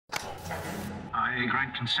I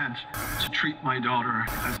grant consent to treat my daughter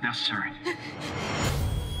as necessary.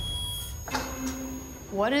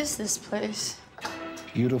 What is this place?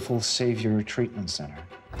 Beautiful Savior Treatment Center.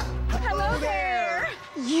 Hello there!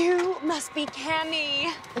 You must be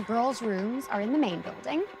Cami. The girls' rooms are in the main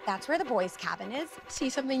building. That's where the boys' cabin is. See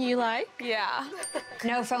something you like? Yeah.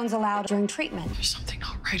 No phones allowed during treatment. There's something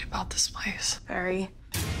not right about this place. Very.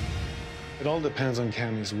 It all depends on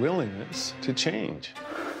Cami's willingness to change.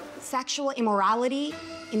 Sexual immorality,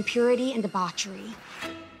 impurity, and debauchery.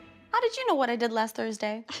 How did you know what I did last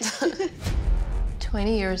Thursday?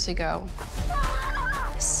 20 years ago,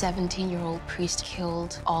 a 17-year-old priest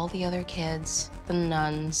killed all the other kids, the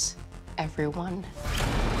nuns, everyone.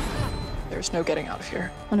 There's no getting out of here.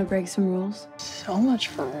 Want to break some rules? So much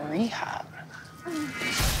for rehab.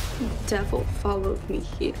 The devil followed me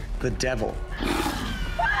here. The devil.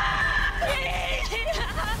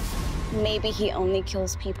 Maybe he only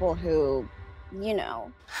kills people who, you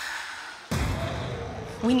know.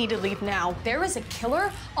 We need to leave now. There is a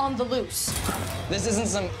killer on the loose. This isn't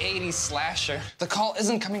some 80s slasher. The call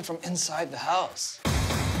isn't coming from inside the house.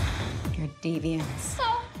 You're deviants.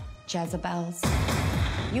 Jezebels.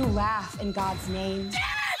 You laugh in God's name.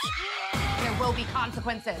 There will be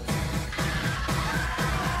consequences.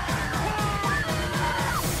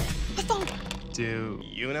 Do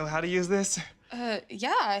you know how to use this? Yeah,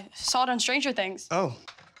 I saw it on Stranger Things. Oh,